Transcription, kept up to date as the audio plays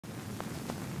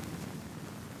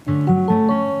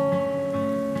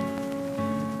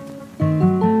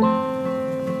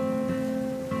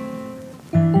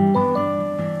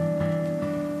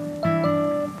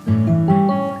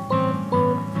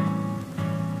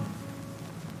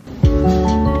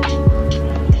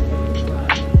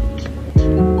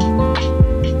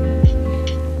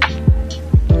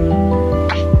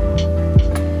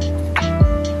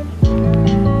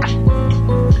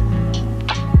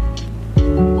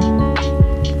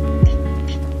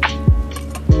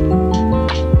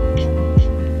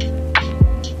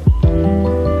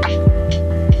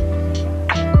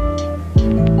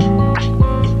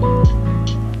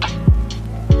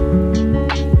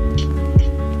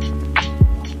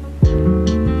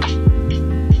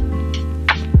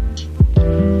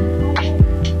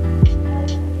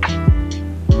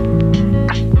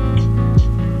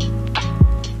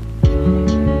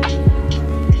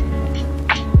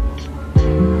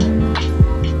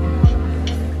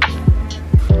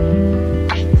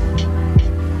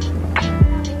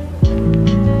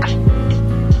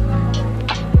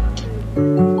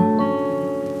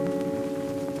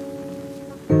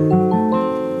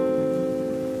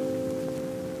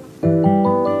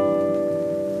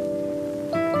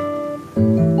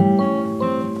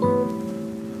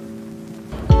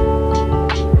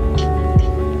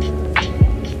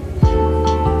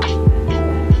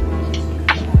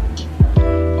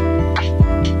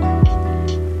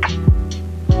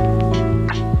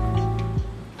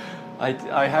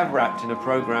I have rapped in a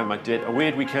program I did, a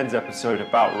Weird Weekends episode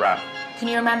about rap. Can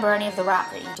you remember any of the rap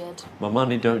that you did? My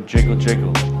money don't jiggle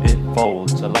jiggle, it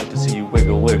folds. I like to see you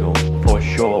wiggle wiggle, for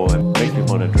sure. It makes me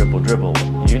wanna dribble dribble.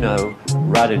 You know,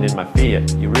 riding in my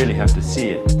Fiat, you really have to see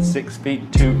it. 6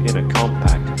 feet 2 in a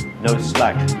compact, no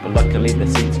slack. But luckily the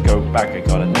seats go back. I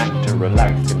got a knack to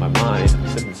relax in my mind,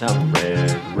 sipping some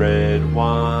red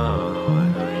wine.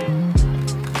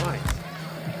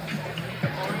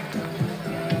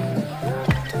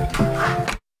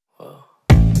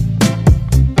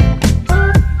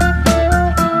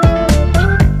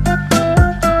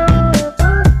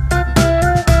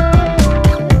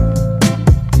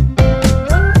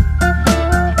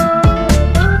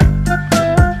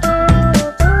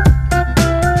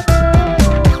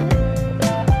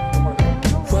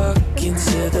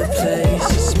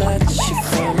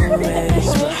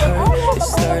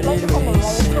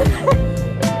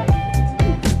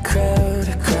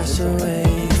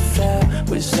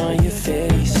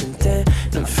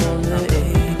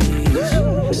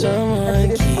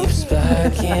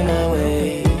 In my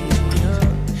way,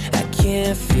 I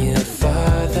can't feel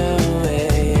farther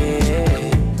away.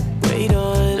 Wait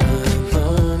on a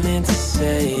moment to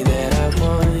say that I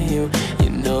want you. You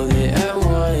know that I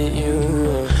want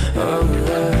you.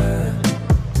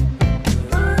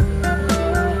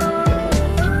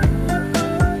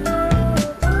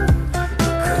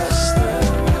 Across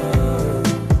the road.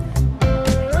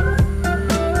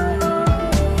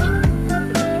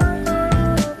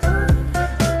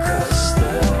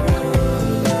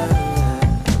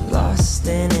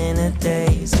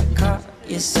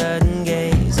 Your sudden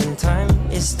gaze and time,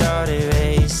 it started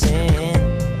racing.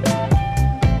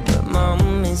 But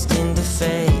moments tend to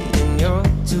fade and you're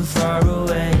too far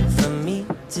away from me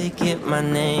to get my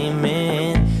name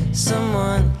in.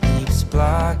 Someone keeps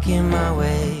blocking my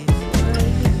way.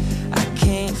 I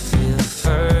can't feel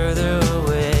further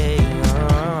away.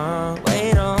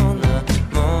 Wait on a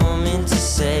moment to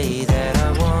say that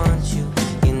I want you.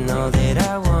 You know that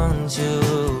I want you.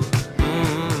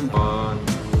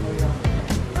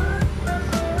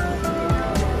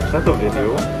 Is that a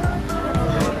video?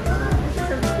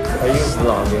 Are you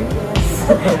vlogging?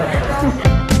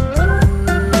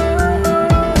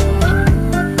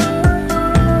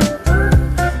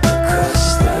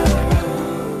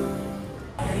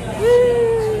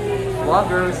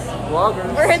 Vloggers.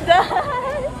 We're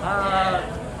done.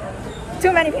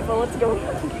 Too many people. Let's go.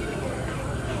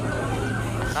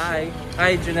 Hi,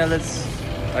 Janelle.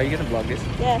 Are you gonna vlog this?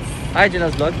 Yes. Hi,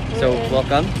 Janelle's vlog. So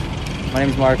welcome. My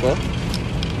name is Marco.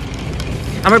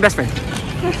 I'm her best friend.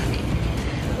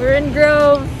 We're in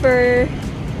Grove for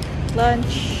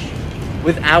lunch.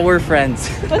 With our friends.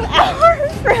 With our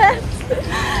friends.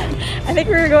 I think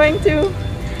we're going to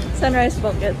Sunrise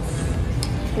Buckets.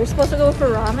 We're supposed to go for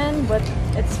ramen, but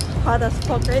it's hot as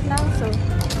fuck right now, so.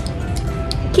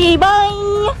 Okay, bye!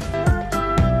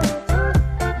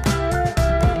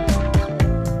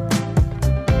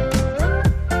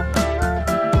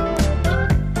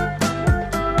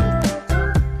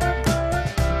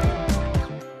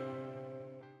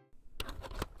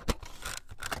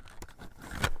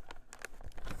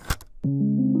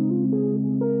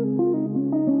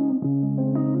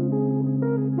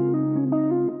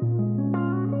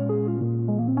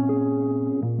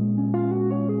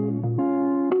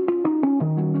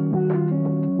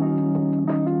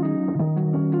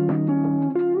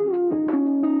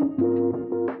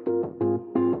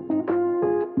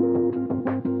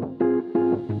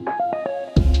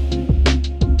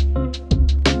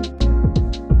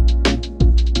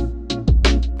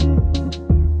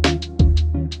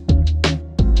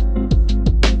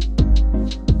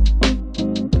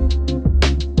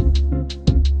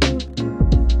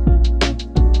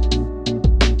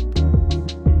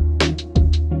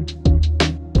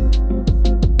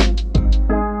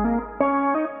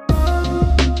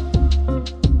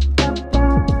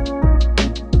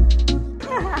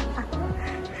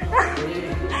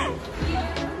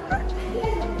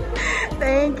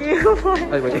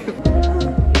 Wait.